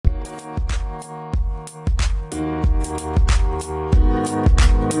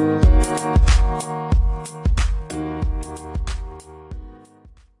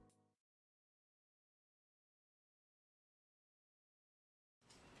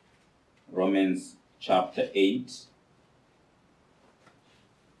Romans chapter 8.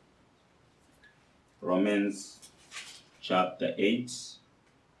 Romans chapter 8.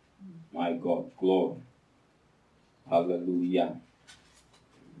 My God, glory. Hallelujah.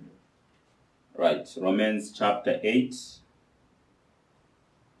 Right, Romans chapter 8.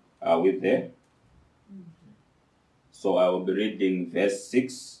 Are we there? So I will be reading verse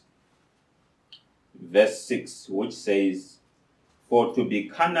 6. Verse 6, which says, "For to be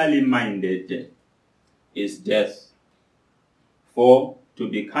carnally minded is death. For to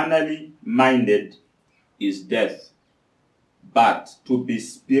be carnally minded is death. But to be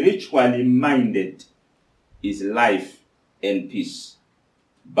spiritually minded is life and peace."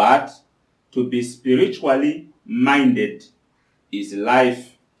 But to be spiritually minded is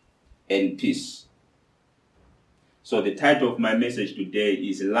life and peace. So the title of my message today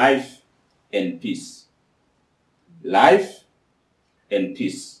is Life and Peace. Life and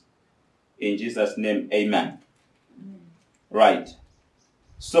peace. In Jesus' name, amen. Right.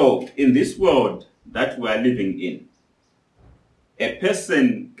 So in this world that we are living in, a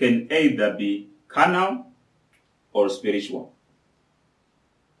person can either be carnal or spiritual.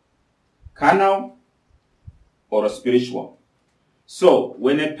 Carnal or spiritual. So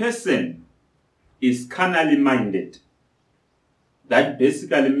when a person is carnally minded, that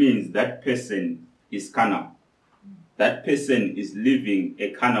basically means that person is carnal. That person is living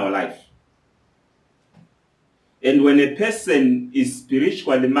a carnal life. And when a person is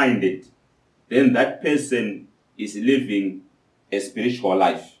spiritually minded, then that person is living a spiritual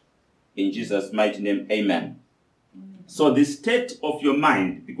life. In Jesus' mighty name, amen. So the state of your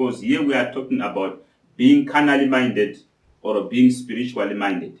mind, because here we are talking about being carnally minded or being spiritually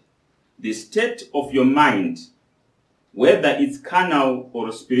minded. The state of your mind, whether it's carnal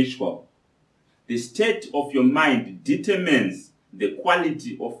or spiritual, the state of your mind determines the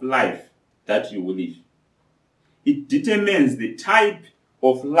quality of life that you will live. It determines the type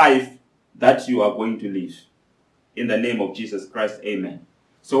of life that you are going to live. In the name of Jesus Christ, amen.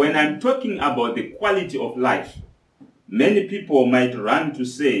 So when I'm talking about the quality of life, many people might run to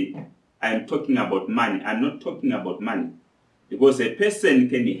say, I'm talking about money. I'm not talking about money. Because a person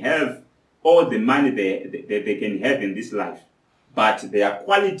can have all the money they can have in this life, but their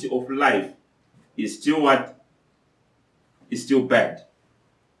quality of life is still what? Is still bad.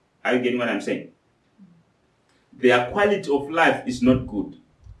 Are you getting what I'm saying? Their quality of life is not good.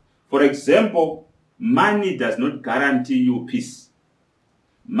 For example, money does not guarantee you peace.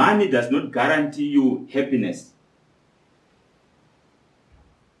 Money does not guarantee you happiness.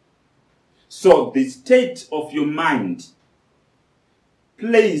 So the state of your mind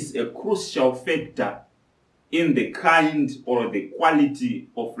plays a crucial factor in the kind or the quality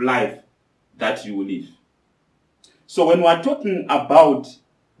of life that you live. So when we're talking about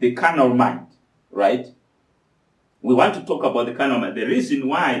the carnal mind, right? We want to talk about the carnal mind. The reason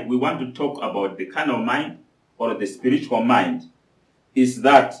why we want to talk about the carnal mind or the spiritual mind is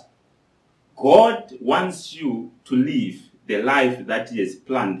that God wants you to live the life that He has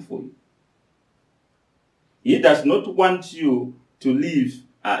planned for you. He does not want you to live,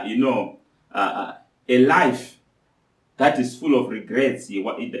 a life that is full of regrets. He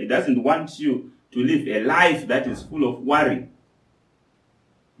doesn't want you to live a life that is full of worry.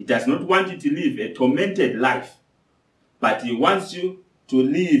 He does not want you to live a tormented life, but He wants you to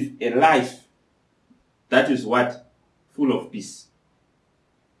live a life that is what? Full of peace.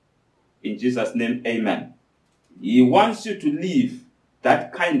 In Jesus' name, amen. He wants you to live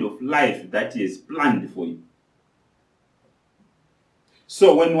that kind of life that He has planned for you.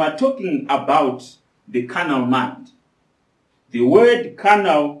 So when we are talking about the carnal mind, the word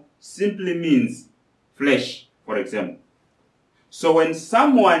carnal simply means flesh, for example. So when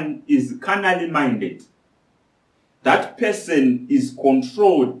someone is carnally minded, that person is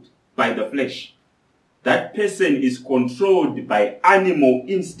controlled by the flesh. That person is controlled by animal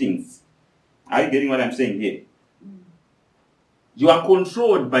instincts. Are you getting what I'm saying here? You are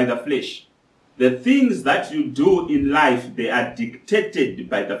controlled by the flesh. The things that you do in life, they are dictated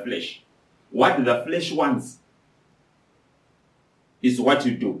by the flesh. What the flesh wants is what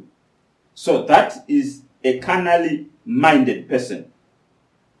you do. So that is a carnally minded person.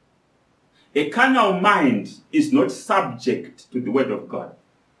 A carnal mind is not subject to the word of God.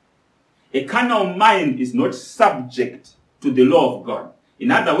 A carnal mind is not subject to the law of God.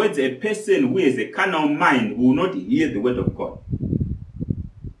 In other words, a person who has a carnal mind will not hear the word of God.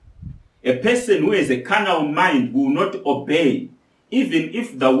 A person who has a carnal mind will not obey. Even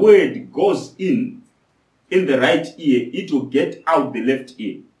if the word goes in the right ear, it will get out the left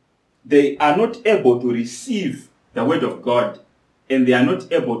ear. They are not able to receive the word of God and they are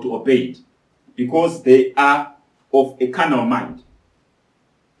not able to obey it because they are of a carnal mind.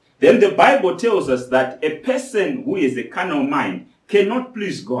 Then the Bible tells us that a person who has a carnal mind cannot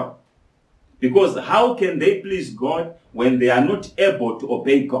please God. Because how can they please God when they are not able to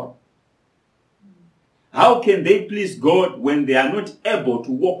obey God? How can they please God when they are not able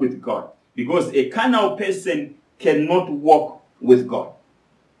to walk with God? Because a carnal person cannot walk with God.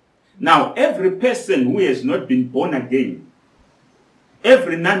 Now, every person who has not been born again,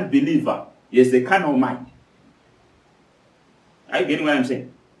 every non-believer has a carnal mind. Are you getting what I'm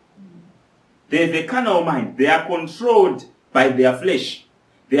saying? They have a carnal mind. They are controlled by their flesh.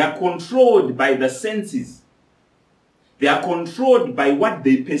 They are controlled by the senses. They are controlled by what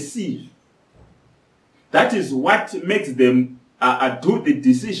they perceive. That is what makes them do the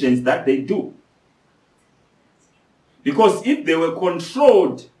decisions that they do. Because if they were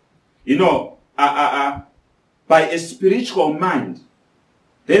controlled, by a spiritual mind,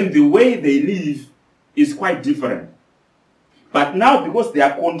 then the way they live is quite different. But now, because they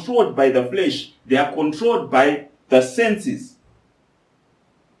are controlled by the flesh, they are controlled by the senses,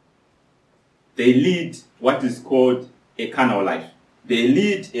 they lead what is called a carnal life. They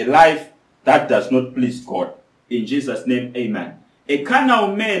lead a life that does not please God. In Jesus' name, amen. A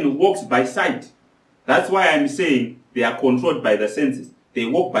carnal man walks by sight. That's why I'm saying they are controlled by the senses. They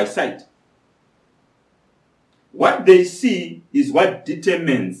walk by sight. What they see is what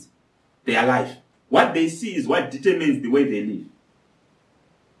determines their life. What they see is what determines the way they live.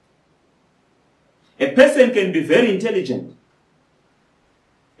 A person can be very intelligent.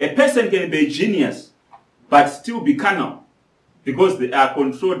 A person can be a genius, but still be carnal, because they are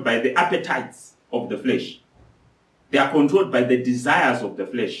controlled by the appetites of the flesh. They are controlled by the desires of the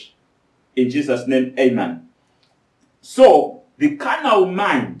flesh. In Jesus' name, amen. So, the carnal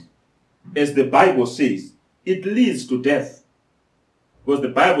mind, as the Bible says, it leads to death. Because the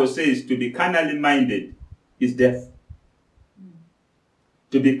Bible says to be carnally minded is death.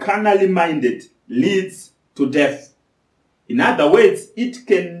 To be carnally minded leads to death. In other words, it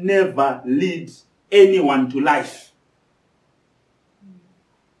can never lead anyone to life.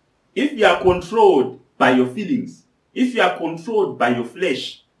 If you are controlled by your feelings, if you are controlled by your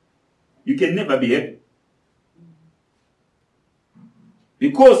flesh, you can never be happy.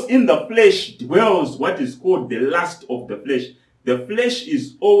 Because in the flesh dwells what is called the lust of the flesh. The flesh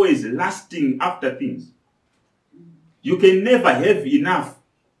is always lusting after things. You can never have enough.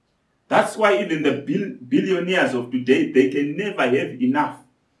 That's why even the billionaires of today, they can never have enough.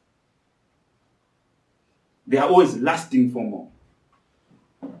 They are always lusting for more.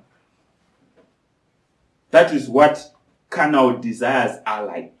 That is what carnal desires are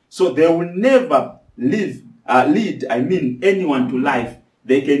like. So they will never lead anyone to life.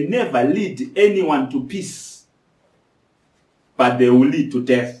 They can never lead anyone to peace. But they will lead to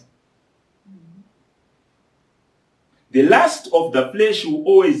death. The lust of the flesh will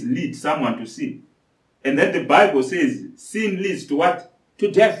always lead someone to sin. And then the Bible says sin leads to what? To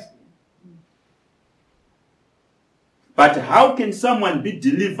death. But how can someone be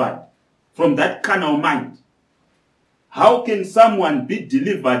delivered from that carnal mind? How can someone be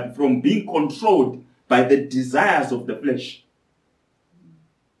delivered from being controlled by the desires of the flesh?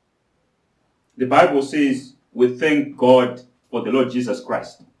 The Bible says we thank God for the Lord Jesus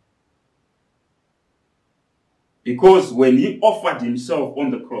Christ. Because when he offered himself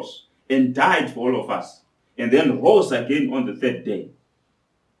on the cross and died for all of us, and then rose again on the third day,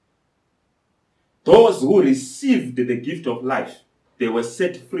 those who received the gift of life, they were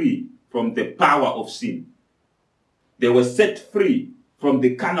set free from the power of sin. They were set free from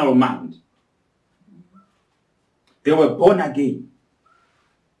the carnal mind. They were born again.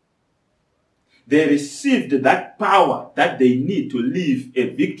 They received that power that they need to live a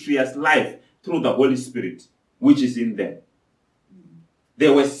victorious life through the Holy Spirit, which is in them. They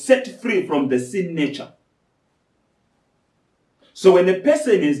were set free from the sin nature. So when a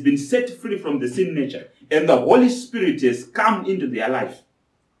person has been set free from the sin nature and the Holy Spirit has come into their life,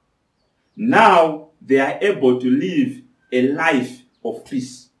 now they are able to live a life of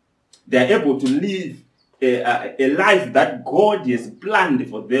peace. They are able to live a life that God has planned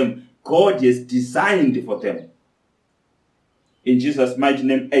for them. God has designed for them. In Jesus' mighty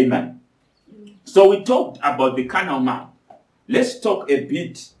name, amen. So we talked about the carnal mind. Let's talk a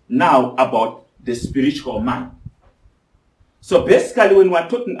bit now about the spiritual mind. So basically, when we're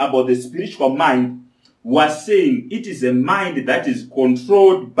talking about the spiritual mind, we're saying it is a mind that is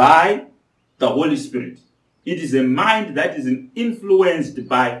controlled by the Holy Spirit. It is a mind that is influenced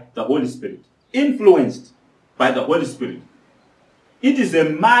by the Holy Spirit. Influenced by the Holy Spirit. It is a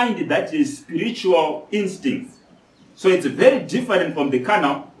mind that is spiritual instincts. So it's very different from the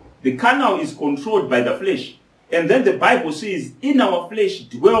carnal. The carnal is controlled by the flesh. And then the Bible says, in our flesh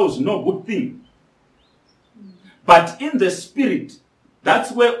dwells no good thing. But in the spirit,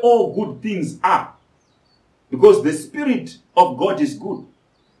 that's where all good things are. Because the Spirit of God is good.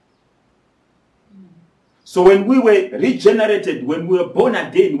 So when we were regenerated, when we were born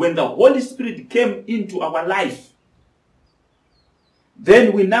again, when the Holy Spirit came into our life,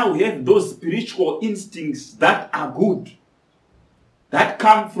 then we now have those spiritual instincts that are good, that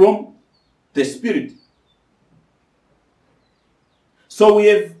come from the Spirit. So we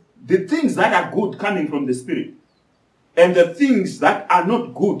have the things that are good coming from the Spirit, and the things that are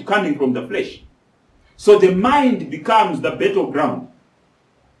not good coming from the flesh. So the mind becomes the battleground.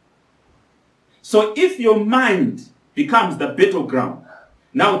 So if your mind becomes the battleground,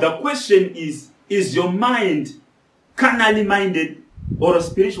 now the question is your mind carnally minded or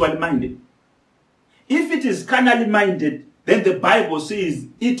spiritually minded? If it is carnally minded, then the Bible says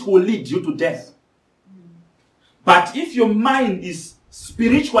it will lead you to death. But if your mind is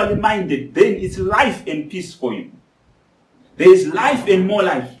spiritually minded, then it's life and peace for you. There is life and more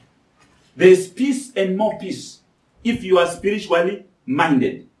life. There is peace and more peace if you are spiritually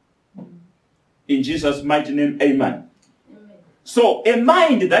minded. In Jesus' mighty name, amen. Amen. So a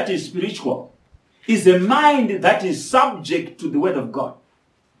mind that is spiritual is a mind that is subject to the word of God.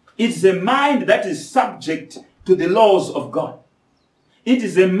 It's a mind that is subject to the laws of God. It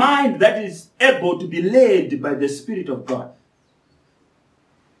is a mind that is able to be led by the Spirit of God.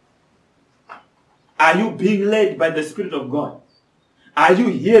 Are you being led by the Spirit of God? Are you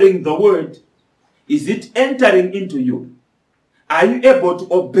hearing the word? Is it entering into you? Are you able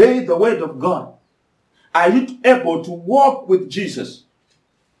to obey the word of God? Are you able to walk with Jesus?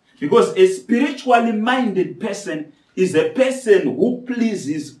 Because a spiritually minded person is a person who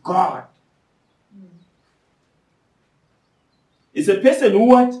pleases God. It's a person who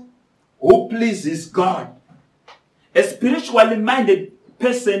what? Who pleases God. A spiritually minded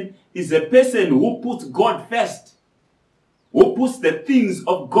person is a person who puts God first. Who puts the things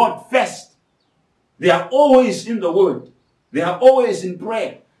of God first. They are always in the word. They are always in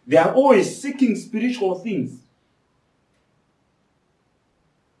prayer. They are always seeking spiritual things.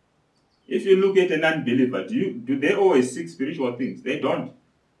 If you look at an unbeliever, do they always seek spiritual things? They don't.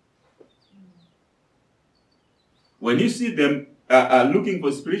 When you see them looking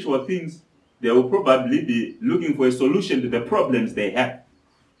for spiritual things, they will probably be looking for a solution to the problems they have.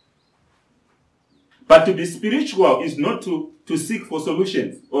 But to be spiritual is not to seek for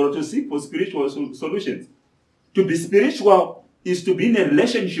solutions or to seek for spiritual solutions. To be spiritual is to be in a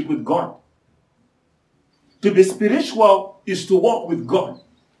relationship with God. To be spiritual is to walk with God.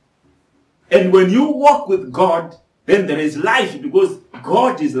 And when you walk with God, then there is life because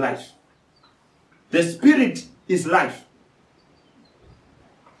God is life. The Spirit is life.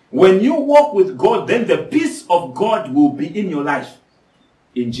 When you walk with God, then the peace of God will be in your life.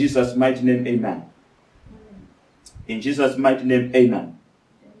 In Jesus' mighty name, amen. In Jesus' mighty name, amen.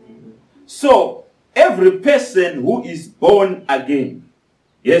 So, every person who is born again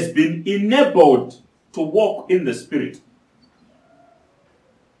has been enabled to walk in the Spirit.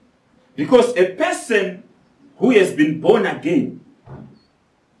 Because a person who has been born again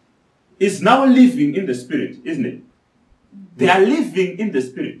is now living in the Spirit, isn't it? They are living in the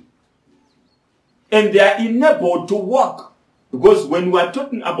Spirit. And they are enabled to walk. Because when we are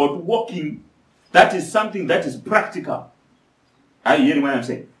talking about walking, that is something that is practical. Are you hearing what I'm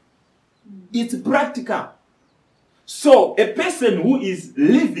saying? It's practical. So, a person who is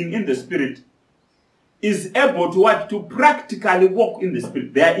living in the Spirit is able to what? To practically walk in the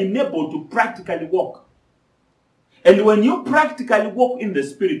Spirit. They are enabled to practically walk. And when you practically walk in the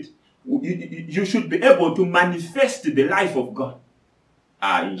Spirit, you should be able to manifest the life of God.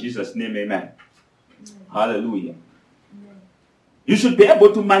 In Jesus' name, amen. Hallelujah. You should be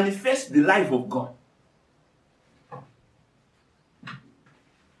able to manifest the life of God.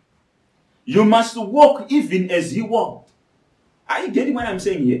 You must walk even as He walked. Are you getting what I'm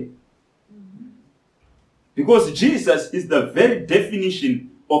saying here? Because Jesus is the very definition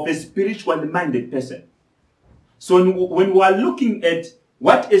of a spiritually minded person. So when we are looking at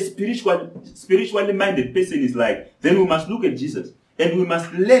what a spiritually minded person is like, then we must look at Jesus and we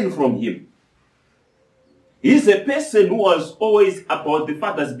must learn from Him. He's a person who was always about the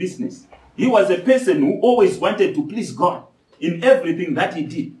Father's business. He was a person who always wanted to please God in everything that he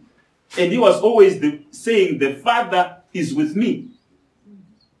did. And he was always saying, the Father is with me.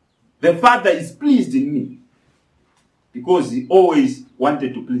 The Father is pleased in me. Because he always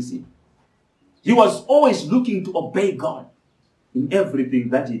wanted to please Him. He was always looking to obey God in everything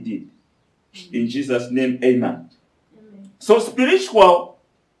that he did. In Jesus' name, amen. So spiritual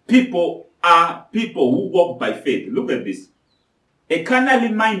people are people who walk by faith. Look at this. A carnally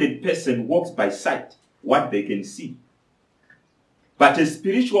minded person walks by sight, what they can see. But a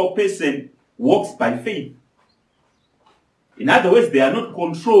spiritual person walks by faith. In other words, they are not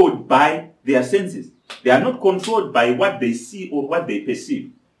controlled by their senses. They are not controlled by what they see or what they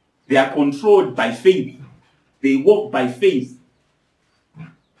perceive. They are controlled by faith. They walk by faith.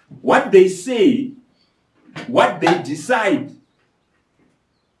 What they say, what they decide,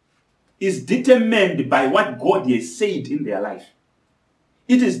 is determined by what God has said in their life.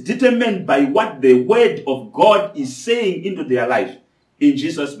 It is determined by what the word of God is saying into their life. In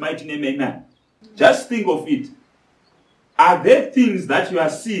Jesus' mighty name, amen. Just think of it. Are there things that you are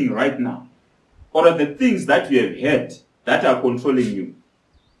seeing right now? Or are the things that you have heard that are controlling you?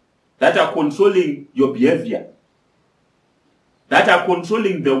 That are controlling your behavior? That are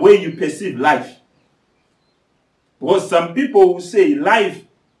controlling the way you perceive life? Because some people will say life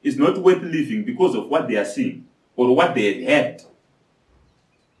is not worth living because of what they are seeing, or what they have heard,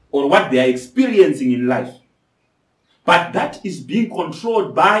 or what they are experiencing in life. But that is being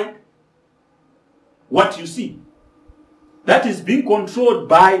controlled by what you see. That is being controlled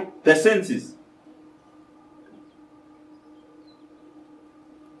by the senses.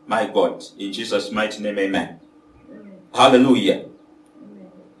 My God, in Jesus' mighty name, amen. Hallelujah.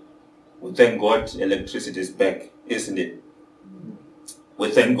 We thank God electricity is back, isn't it? We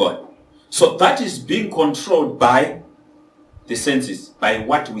thank God. So that is being controlled by the senses, by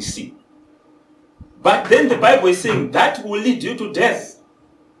what we see. But then the Bible is saying that will lead you to death,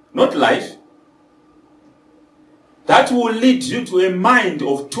 not life. That will lead you to a mind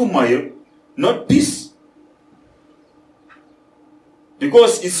of turmoil, not peace.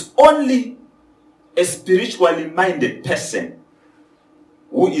 Because it's only a spiritually minded person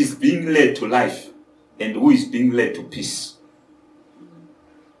who is being led to life and who is being led to peace.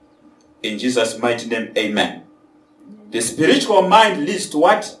 In Jesus' mighty name, amen. The spiritual mind leads to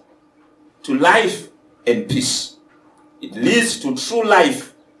what? To life and peace. It leads to true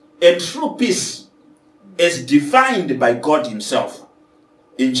life and true peace as defined by God himself.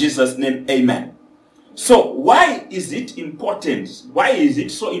 In Jesus' name, amen. So why is it important? Why is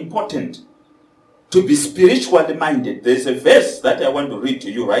it so important to be spiritually minded? There's a verse that I want to read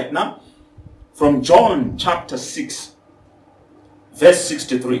to you right now from John chapter 6, verse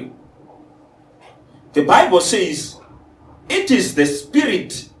 63. The Bible says, "It is the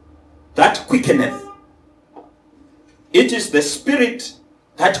spirit that quickeneth. It is the spirit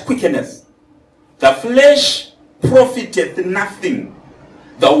that quickeneth. The flesh profiteth nothing.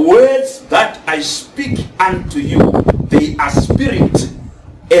 The words that I speak unto you, they are spirit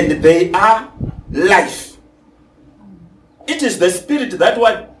and they are life." It is the spirit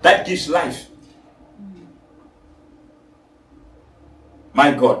that gives life.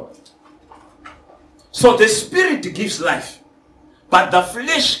 My God. So the spirit gives life, but the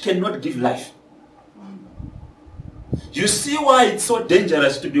flesh cannot give life. You see why it's so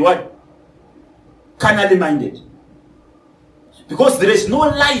dangerous to be what? Carnally minded. Because there is no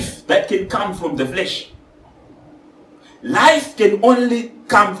life that can come from the flesh. Life can only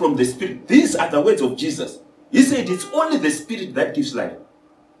come from the spirit. These are the words of Jesus. He said it's only the spirit that gives life.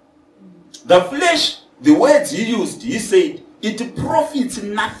 The flesh, the words he used, he said, it profits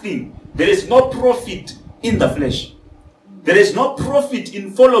nothing. There is no profit in the flesh. There is no profit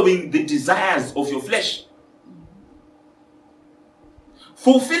in following the desires of your flesh.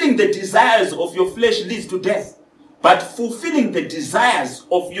 Fulfilling the desires of your flesh leads to death. But fulfilling the desires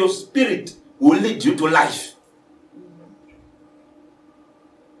of your spirit will lead you to life.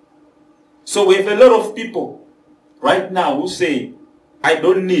 So we have a lot of people right now who say, I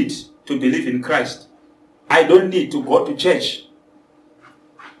don't need to believe in Christ. I don't need to go to church.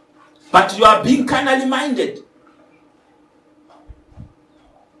 But you are being carnally minded.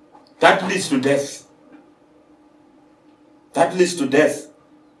 That leads to death. That leads to death.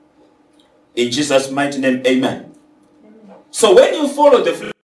 In Jesus' mighty name, amen. So when you follow the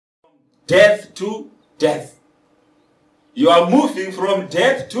flesh from death to death, you are moving from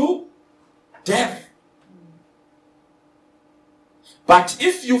death to death. But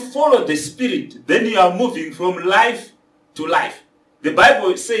if you follow the spirit, then you are moving from life to life. The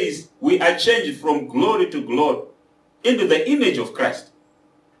Bible says we are changed from glory to glory into the image of Christ.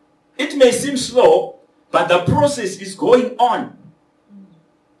 It may seem slow, but the process is going on.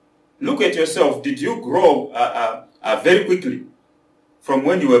 Look at yourself. Did you grow very quickly from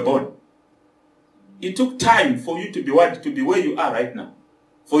when you were born? It took time for you to be what? To be where you are right now.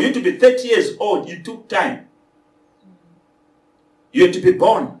 For you to be 30 years old, it took time. You had to be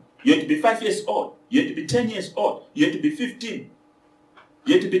born. You had to be 5 years old. You had to be 10 years old. You had to be 15.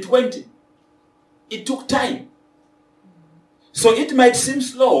 You had to be 20. It took time. So it might seem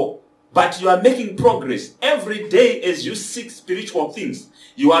slow, but you are making progress. Every day as you seek spiritual things,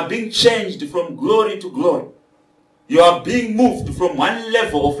 you are being changed from glory to glory. You are being moved from one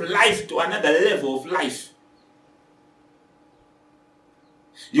level of life to another level of life.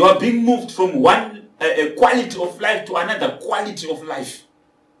 You are being moved from one quality of life to another quality of life.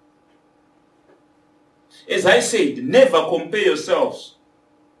 As I said, never compare yourselves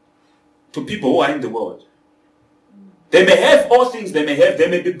to people who are in the world. They may have all things they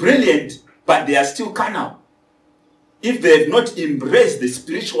may be brilliant, but they are still carnal. If they have not embraced the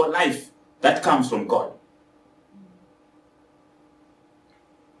spiritual life that comes from God.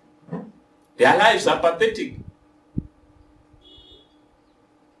 Their lives are pathetic.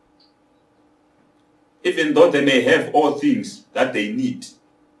 Even though they may have all things that they need,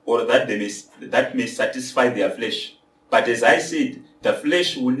 or that may satisfy their flesh. But as I said, the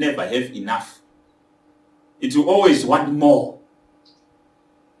flesh will never have enough. It will always want more.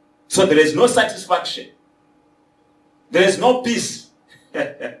 So there is no satisfaction. There is no peace.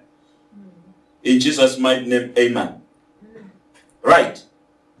 In Jesus' mighty name, amen. Right.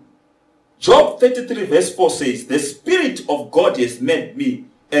 Job 33 verse 4 says, the Spirit of God has made me,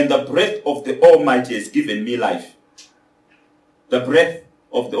 and the breath of the Almighty has given me life. The breath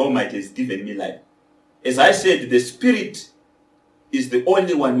of the Almighty has given me life. As I said, the Spirit is the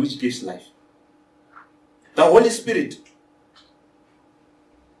only one which gives life. The Holy Spirit.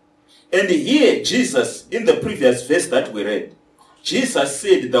 And here, Jesus, in the previous verse that we read, Jesus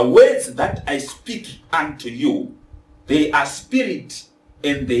said, the words that I speak unto you, they are spirit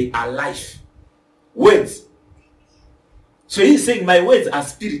and they are life. Words. So he's saying, my words are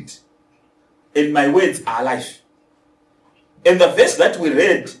spirit and my words are life. And the verse that we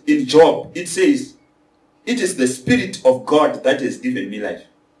read in Job, it says, it is the Spirit of God that has given me life.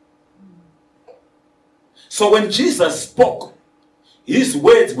 So when Jesus spoke, his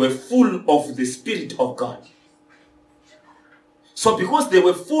words were full of the Spirit of God. So because they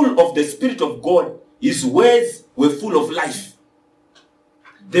were full of the Spirit of God, his words were full of life.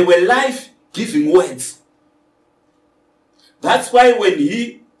 They were life-giving words. That's why when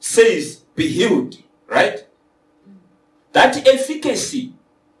he says, be healed, right? That efficacy,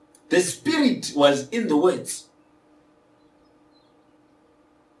 the Spirit was in the words.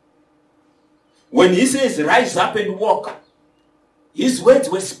 When he says, rise up and walk, his words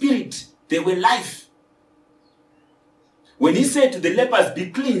were spirit. They were life. When he said to the lepers, be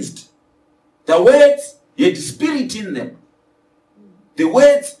cleansed, the words had spirit in them. The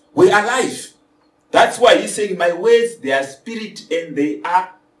words were alive. That's why he's saying, my words, they are spirit and they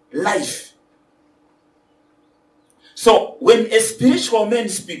are life. So when a spiritual man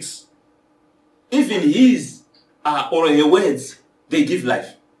speaks, even his or her words, they give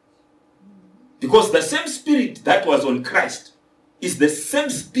life. Because the same Spirit that was on Christ is the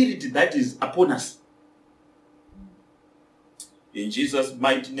same Spirit that is upon us. In Jesus'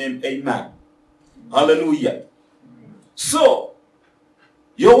 mighty name, amen. Hallelujah. So,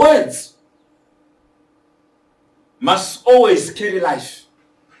 your words must always carry life.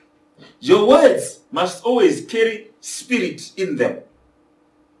 Your words must always carry spirit in them.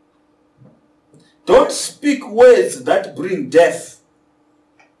 Don't speak words that bring death.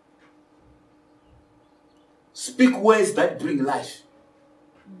 Speak words that bring life.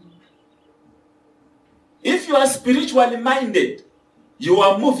 If you are spiritually minded, you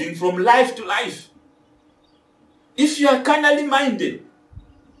are moving from life to life. If you are carnally minded,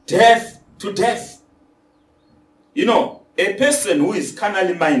 death to death. You know, a person who is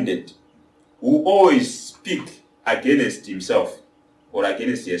carnally minded will always speak against himself or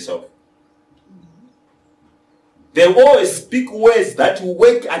against herself. They always speak words that will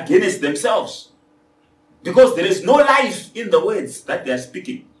work against themselves. Because there is no life in the words that they are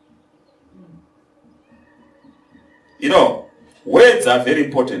speaking. You know, words are very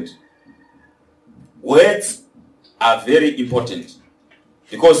important. Words are very important.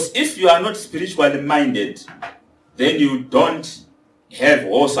 Because if you are not spiritually minded, then you don't have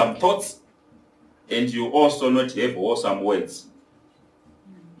wholesome thoughts, and you also not have wholesome words.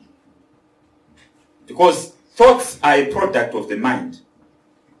 Because thoughts are a product of the mind.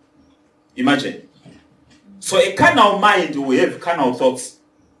 Imagine. So a carnal mind will have carnal thoughts.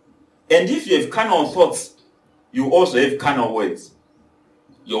 And if you have carnal thoughts, you also have carnal words.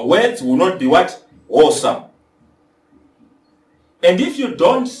 Your words will not be what? Wholesome. And if you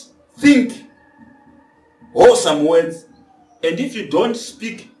don't think wholesome words, and if you don't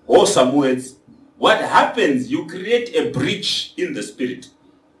speak wholesome words, what happens? You create a breach in the spirit.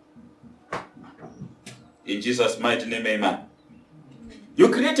 In Jesus' mighty name, amen. You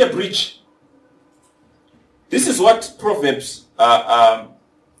create a breach. This is what Proverbs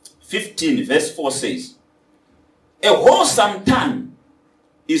 15 verse 4 says. A wholesome tongue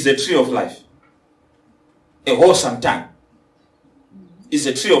is a tree of life. A wholesome tongue is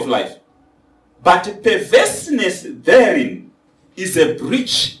a tree of life. But perverseness therein is a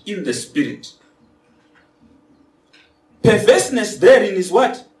breach in the spirit. Perverseness therein is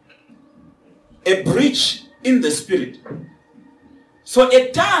what? A breach in the spirit. So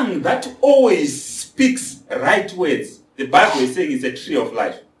a tongue that always speaks right words, the Bible is saying, is a tree of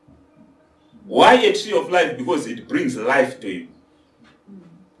life. Why a tree of life? Because it brings life to you.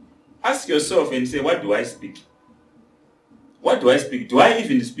 Ask yourself and say, what do I speak? What do I speak? Do I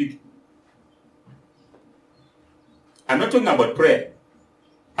even speak? I'm not talking about prayer.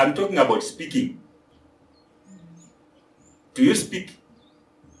 I'm talking about speaking. Do you speak?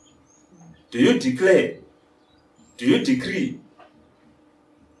 Do you declare? Do you decree?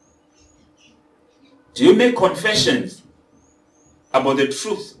 Do you make confessions about the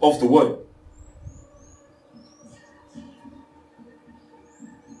truth of the word?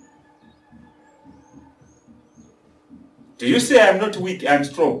 Do you say, I'm not weak, I'm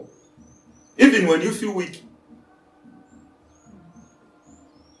strong? Even when you feel weak.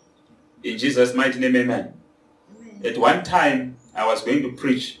 In Jesus' mighty name, amen. Amen. At one time, I was going to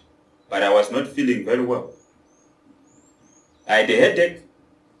preach, but I was not feeling very well. I had a headache,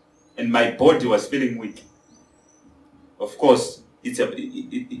 and my body was feeling weak. Of course, it's a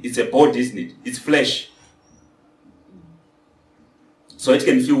body, isn't it? It's flesh. So it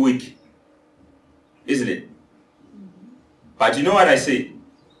can feel weak, isn't it? But you know what I said?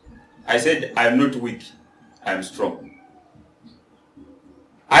 I said, I'm not weak, I'm strong.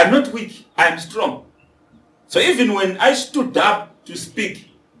 I'm not weak, I'm strong. So even when I stood up to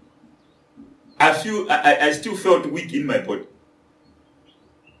speak, I still felt weak in my body.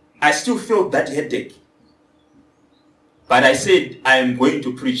 I still felt that headache. But I said, I am going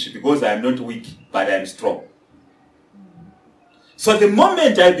to preach because I am not weak, but I am strong. So the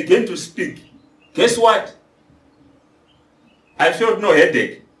moment I began to speak, guess what? I felt no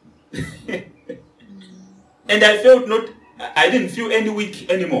headache. And I didn't feel any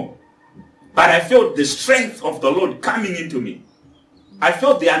weak anymore. But I felt the strength of the Lord coming into me. I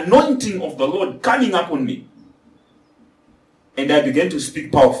felt the anointing of the Lord coming up on me. And I began to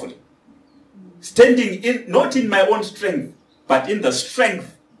speak powerfully. Standing in, not in my own strength, but in the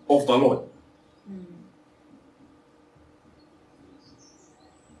strength of the Lord.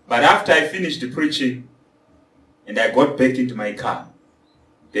 But after I finished the preaching, and I got back into my car,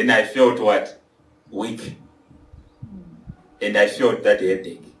 then I felt what? Weak. And I felt that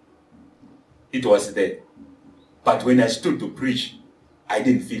headache. It was there. But when I stood to preach, I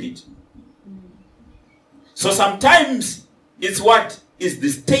didn't feel it. So sometimes it's what is the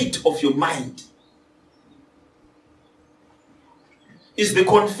state of your mind. It's the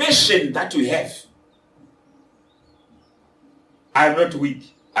confession that you have. I'm not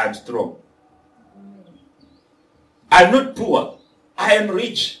weak, I'm strong. I'm not poor, I am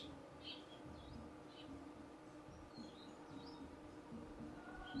rich.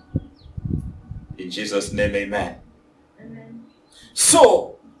 In Jesus' name, amen. Amen.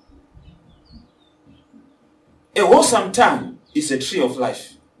 So, a wholesome tongue is a tree of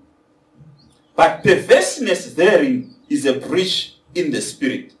life. But perverseness therein is a breach in the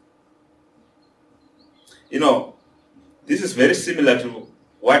spirit. You know, this is very similar to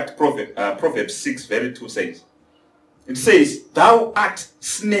what Proverbs 6 very 2 says. It says, thou art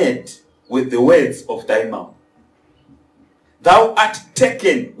snared with the words of thy mouth. Thou art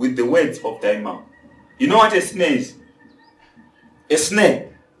taken with the words of thy mouth. You know what a snare is? A snare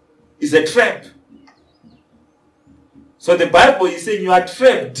is a trap. So the Bible is saying you are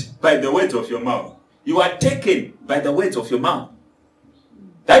trapped by the words of your mouth. You are taken by the words of your mouth.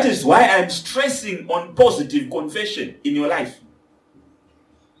 That is why I'm stressing on positive confession in your life.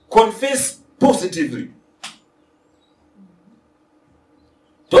 Confess positively.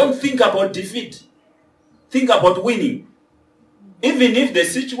 Don't think about defeat. Think about winning. Even if the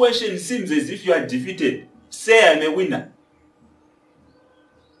situation seems as if you are defeated, say I'm a winner.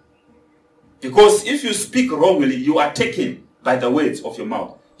 Because if you speak wrongly, you are taken by the words of your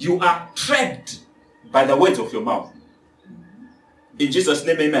mouth. You are trapped by the words of your mouth. In Jesus'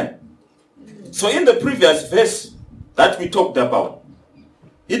 name, amen. So in the previous verse that we talked about,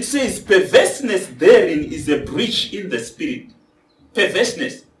 it says perverseness therein is a breach in the spirit.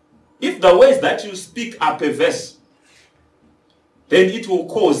 Perverseness. If the words that you speak are perverse, then it will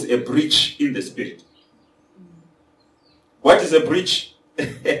cause a breach in the spirit. What is a breach?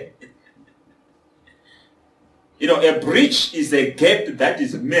 You know, a breach is a gap that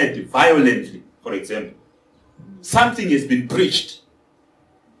is made violently, for example. Something has been breached.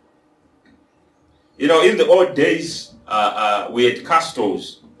 You know, in the old days, we had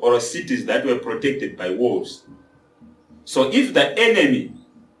castles or cities that were protected by walls. So if the enemy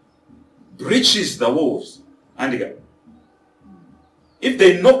breaches the walls, and if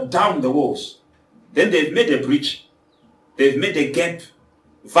they knock down the walls, then they've made a breach. They've made a gap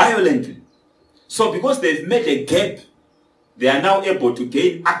violently. So because they've made a gap, they are now able to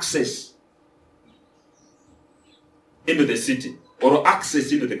gain access into the city or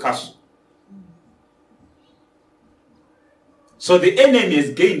access into the castle. So the enemy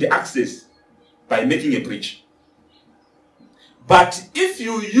has gained access by making a breach. But if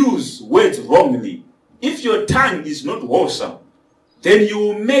you use words wrongly, if your tongue is not wholesome, then you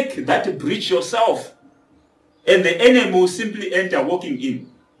will make that breach yourself. And the enemy will simply enter walking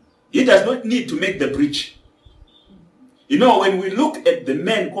in. He does not need to make the breach. You know, when we look at the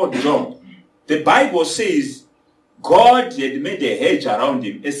man called Job, the Bible says God had made a hedge around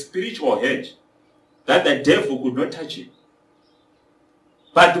him, a spiritual hedge, that the devil could not touch him.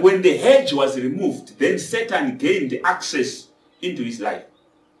 But when the hedge was removed, then Satan gained access into his life.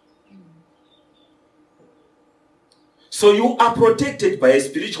 So you are protected by a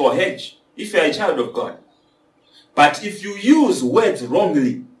spiritual hedge if you are a child of God. But if you use words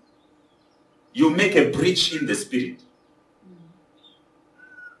wrongly, you make a breach in the spirit.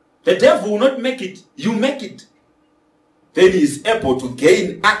 The devil will not make it, you make it. Then he is able to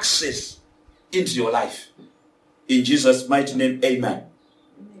gain access into your life. In Jesus' mighty name, amen.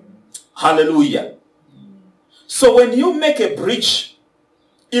 Hallelujah. So when you make a breach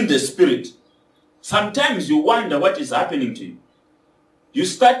in the spirit, sometimes you wonder what is happening to you. You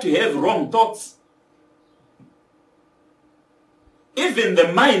start to have wrong thoughts. Even the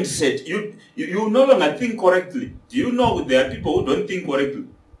mindset, you no longer think correctly. Do you know there are people who don't think correctly?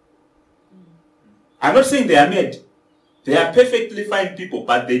 I'm not saying they are mad. They are perfectly fine people,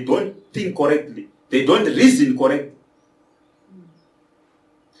 but they don't think correctly. They don't reason correctly.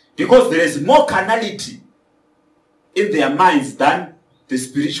 Because there is more carnality in their minds than the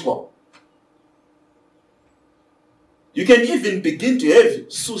spiritual. You can even begin to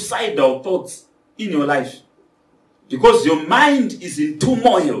have suicidal thoughts in your life. Because your mind is in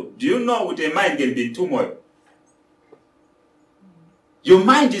turmoil. Do you know what a mind can be in turmoil? Your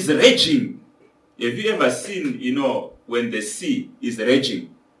mind is raging. Have you ever seen, you know, when the sea is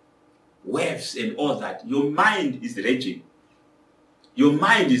raging? Waves and all that. Your mind is raging. Your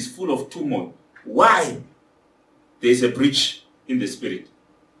mind is full of turmoil. Why? There is a breach in the spirit.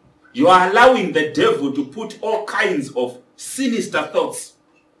 You are allowing the devil to put all kinds of sinister thoughts.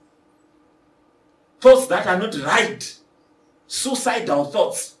 Thoughts that are not right. Suicidal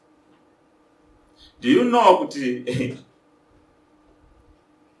thoughts. Do you know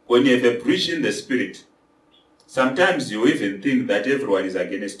when you have a breach in the spirit, sometimes you even think that everyone is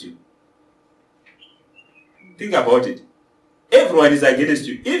against you. Think about it. Everyone is against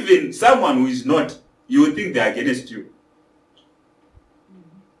you. Even someone who is not, you will think they are against you.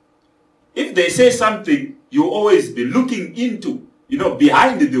 If they say something, you always be looking into, you know,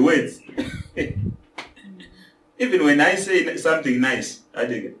 behind the words. Even when I say something nice, I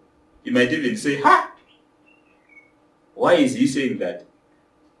think you might even say, "Ha! Why is he saying that?"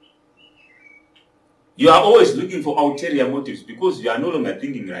 You are always looking for ulterior motives because you are no longer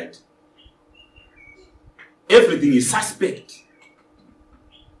thinking right. Everything is suspect.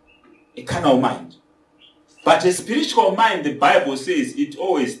 A carnal mind. But a spiritual mind, the Bible says, it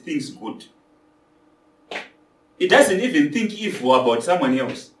always thinks good. It doesn't even think evil about someone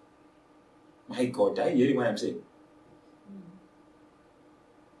else. My God, are you hearing what I'm saying?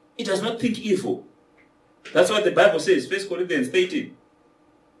 It does not think evil. That's what the Bible says, 1 Corinthians 13.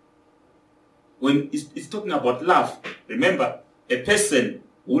 When it's talking about love, remember, a person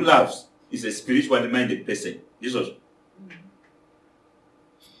who loves is a spiritually minded person. Jesus.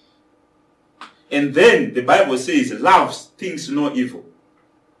 And then the Bible says, love thinks no evil.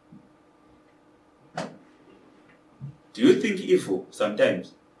 Do you think evil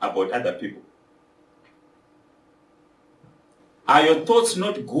sometimes about other people? Are your thoughts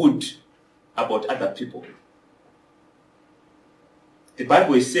not good about other people? The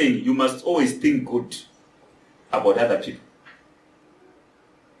Bible is saying you must always think good about other people.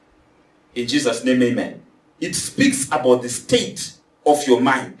 In Jesus' name, amen. It speaks about the state of your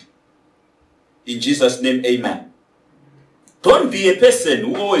mind. In Jesus' name, amen. Don't be a person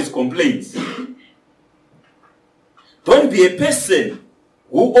who always complains. Don't be a person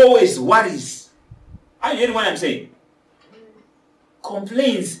who always worries. Are you hearing what I'm saying?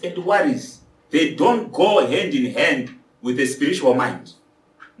 Complains and worries. they don't go hand in hand with a spiritual mind.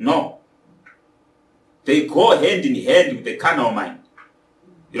 No. They go hand in hand with the carnal mind.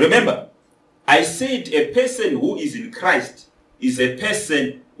 Remember, I said a person who is in Christ is a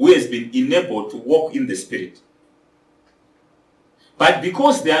person who has been enabled to walk in the Spirit. But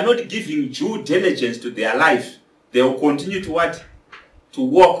because they are not giving due diligence to their life, they will continue to what? To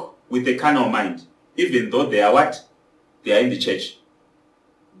walk with the carnal mind, even though they are what? They are in the church.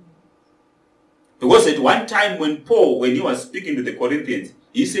 Because at one time when Paul, when he was speaking to the Corinthians,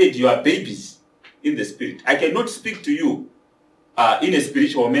 he said, you are babies in the Spirit. I cannot speak to you in a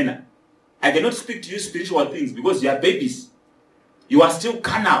spiritual manner. I cannot speak to you spiritual things because you are babies. You are still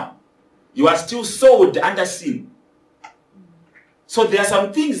carnal. You are still sold under sin. So there are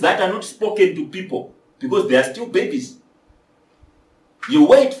some things that are not spoken to people because they are still babies. You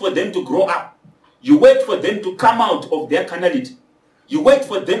wait for them to grow up. You wait for them to come out of their carnality. You wait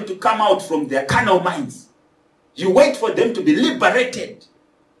for them to come out from their carnal minds. You wait for them to be liberated.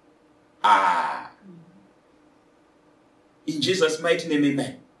 In Jesus' mighty name,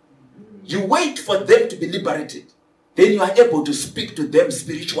 amen. You wait for them to be liberated. Then you are able to speak to them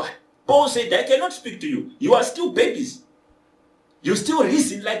spiritually. Paul said, I cannot speak to you. You are still babies. You still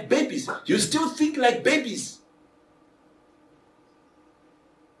reason like babies. You still think like babies.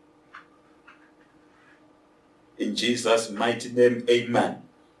 In Jesus' mighty name, amen.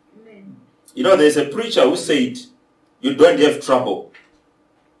 Amen. You know, there's a preacher who said, you don't have trouble.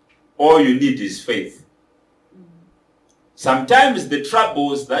 All you need is faith. Sometimes the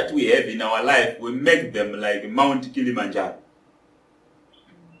troubles that we have in our life, we make them like Mount Kilimanjaro.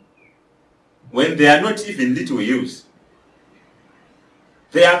 When they are not even little hills.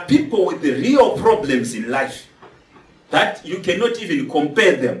 There are people with the real problems in life that you cannot even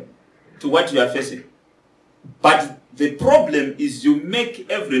compare them to what you are facing. But the problem is you make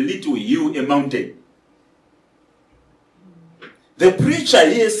every little hill a mountain. The preacher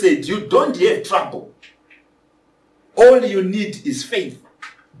here said, you don't have trouble. All you need is faith.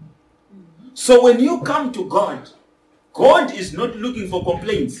 So when you come to God, God is not looking for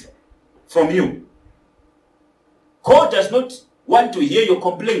complaints from you. God does not want to hear your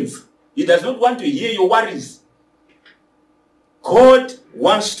complaints. He does not want to hear your worries. God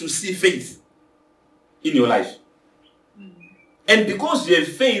wants to see faith in your life. And because you have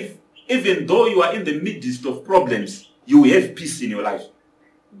faith, even though you are in the midst of problems, you will have peace in your life.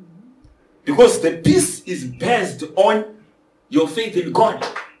 Because the peace is based on your faith in God.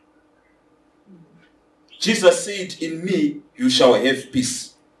 Jesus said, in me you shall have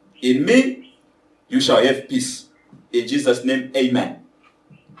peace. In me you shall have peace. In Jesus' name, amen.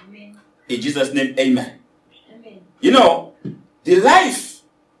 Amen. In Jesus' name, amen. Amen. You know, the life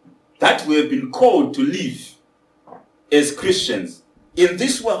that we have been called to live as Christians in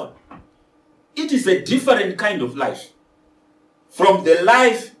this world, it is a different kind of life from the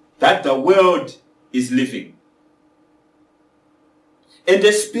life that the world is living. And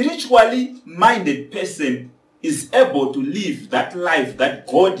a spiritually minded person is able to live that life that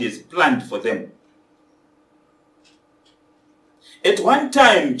God has planned for them. At one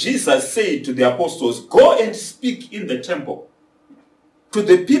time, Jesus said to the apostles, go and speak in the temple to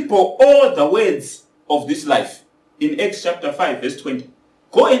the people all the words of this life. In Acts chapter 5, verse 20.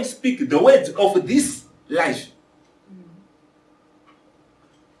 Go and speak the words of this life.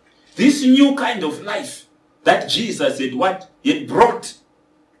 This new kind of life that Jesus had what? He had brought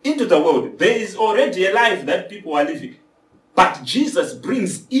into the world. There is already a life that people are living. But Jesus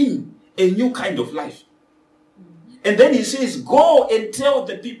brings in a new kind of life. And then he says, go and tell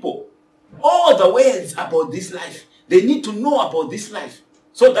the people all the words about this life. They need to know about this life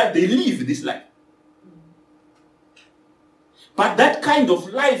so that they live this life. But that kind of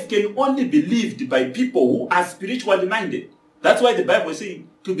life can only be lived by people who are spiritually minded. That's why the Bible is saying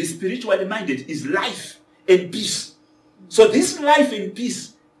to be spiritually minded is life and peace. So this life and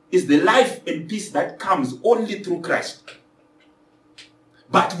peace is the life and peace that comes only through Christ.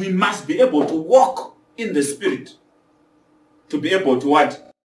 But we must be able to walk in the Spirit to be able to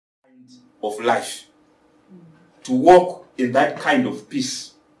what? Of life. To walk in that kind of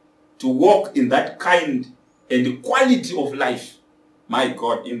peace. To walk in that kind and quality of life. My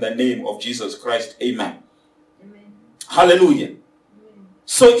God, in the name of Jesus Christ, amen. Amen. Hallelujah. Amen.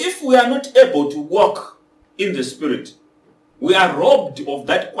 So if we are not able to walk in the Spirit, we are robbed of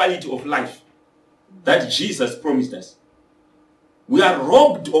that quality of life that Jesus promised us. We are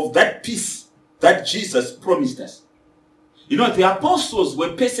robbed of that peace that Jesus promised us. You know, the apostles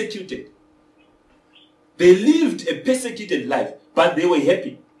were persecuted. They lived a persecuted life, but they were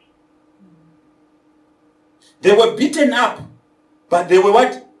happy. They were beaten up, but they were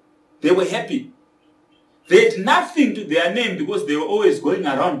what? They were happy. They had nothing to their name because they were always going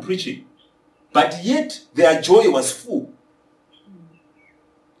around preaching. But yet their joy was full.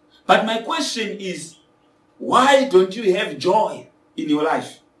 But my question is, why don't you have joy in your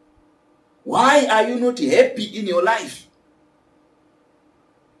life? Why are you not happy in your life?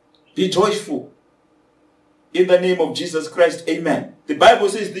 Be joyful. In the name of Jesus Christ, amen. The Bible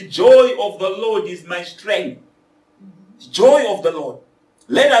says, the joy of the Lord is my strength. The joy of the Lord.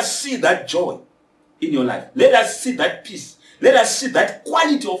 Let us see that joy in your life. Let us see that peace. Let us see that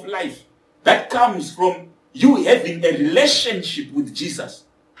quality of life that comes from you having a relationship with Jesus.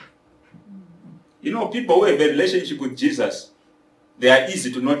 You know, people who have a relationship with Jesus, they are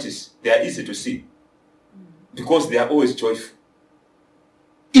easy to notice. They are easy to see. Because they are always joyful.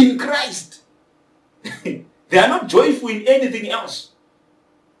 In Christ. They are not joyful in anything else.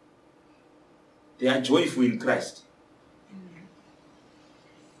 They are joyful in Christ.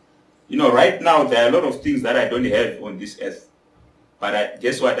 You know, right now there are a lot of things that I don't have on this earth. But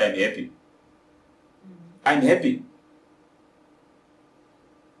guess what? I'm happy. I'm happy.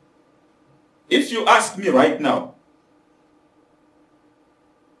 If you ask me right now,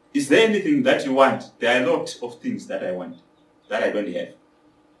 is there anything that you want? There are a lot of things that I want that I don't have.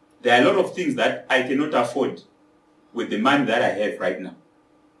 There are a lot of things that I cannot afford with the money that I have right now.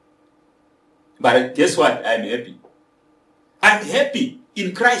 But guess what? I'm happy. I'm happy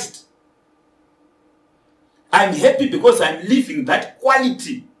in Christ. I'm happy because I'm living that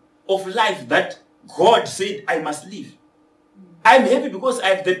quality of life that God said I must live. I'm happy because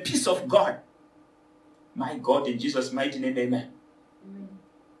I have the peace of God. My God, in Jesus' mighty name, amen.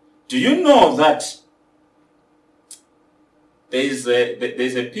 Do you know that there's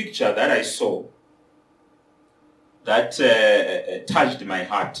a picture that I saw that touched my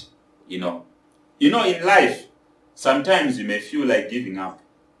heart, you know. You know, in life, sometimes you may feel like giving up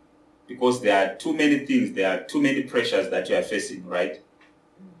because there are too many things, there are too many pressures that you are facing, right?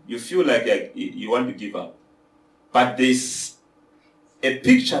 You feel like you want to give up. But there's a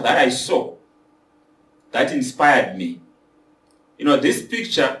picture that I saw that inspired me. You know, this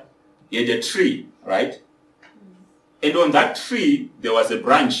picture had a tree, right? And on that tree, there was a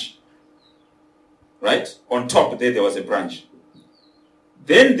branch, right? On top there was a branch.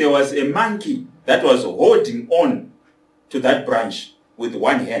 Then there was a monkey that was holding on to that branch with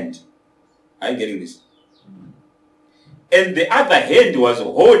one hand. Are you getting this? And the other hand was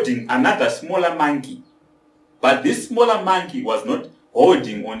holding another smaller monkey. But this smaller monkey was not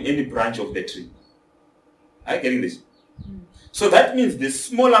holding on any branch of the tree. Are you getting this? So that means the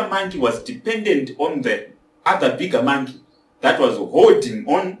smaller monkey was dependent on the other bigger monkey that was holding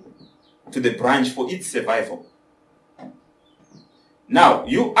on to the branch for its survival. Now,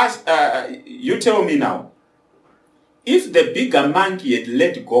 you tell me now, if the bigger monkey had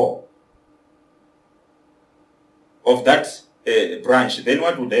let go of that branch, then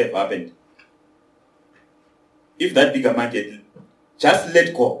what would have happened? If that bigger monkey had just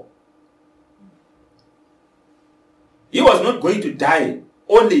let go, he was not going to die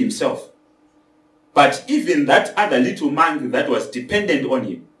only himself, but even that other little monkey that was dependent on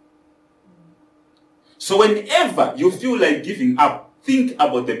him. So whenever you feel like giving up, think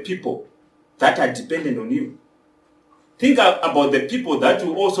about the people that are dependent on you. Think about the people that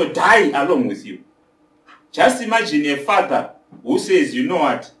will also die along with you. Just imagine a father who says, you know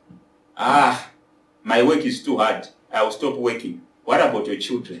what? My work is too hard. I will stop working. What about your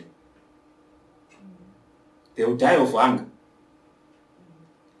children? They will die of hunger.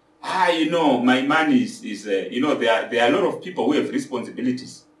 You know, my money is you know, there are a lot of people who have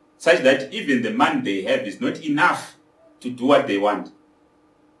responsibilities, such that even the money they have is not enough to do what they want.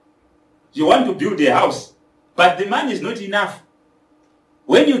 You want to build a house, but the money is not enough.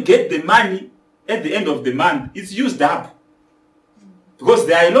 When you get the money at the end of the month, it's used up. Because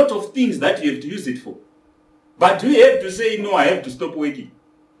there are a lot of things that you have to use it for. But you have to say, no, I have to stop working.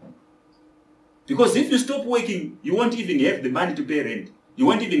 Because if you stop working, you won't even have the money to pay rent. You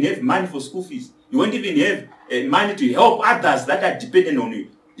won't even have money for school fees. You won't even have money to help others that are dependent on you.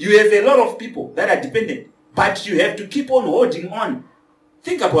 You have a lot of people that are dependent, but you have to keep on holding on.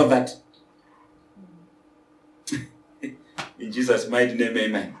 Think about that. In Jesus' mighty name,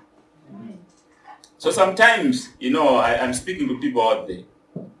 amen. So sometimes, you know, I'm speaking to people out there.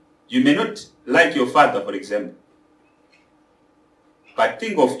 You may not like your father, for example. But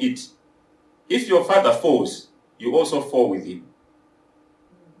think of it. If your father falls, you also fall with him.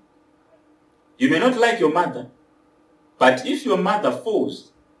 You may not like your mother, but if your mother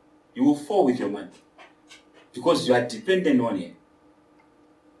falls, you will fall with your mother. Because you are dependent on her.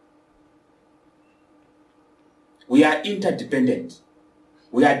 We are interdependent.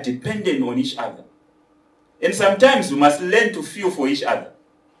 We are dependent on each other. And sometimes we must learn to feel for each other.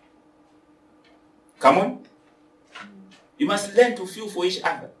 Come on. You must learn to feel for each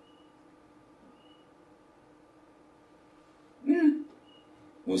other.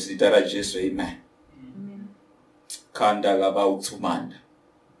 Musitara Jesu, amen. Kanda laba utumanda.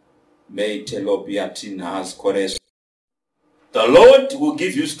 Meite lobiatina has kores. The Lord will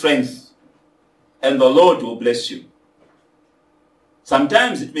give you strength, and the Lord will bless you.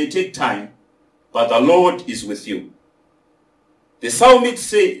 Sometimes it may take time, but the Lord is with you. The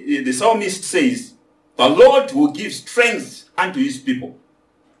psalmist says, the Lord will give strength unto his people.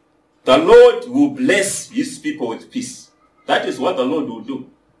 The Lord will bless his people with peace. That is what the Lord will do.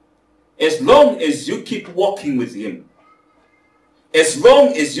 As long as you keep walking with him, as long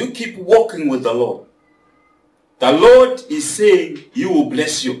as you keep walking with the Lord is saying he will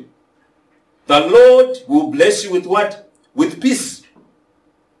bless you. The Lord will bless you with what? With peace.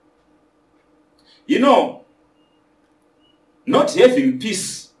 You know, not having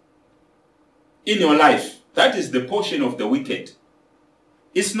peace in your life, that is the portion of the wicked.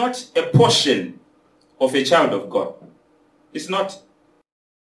 It's not a portion of a child of God. It's not.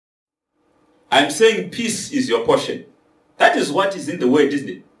 I'm saying peace is your portion. That is what is in the word, isn't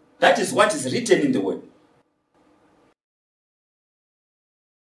it? That is what is written in the word.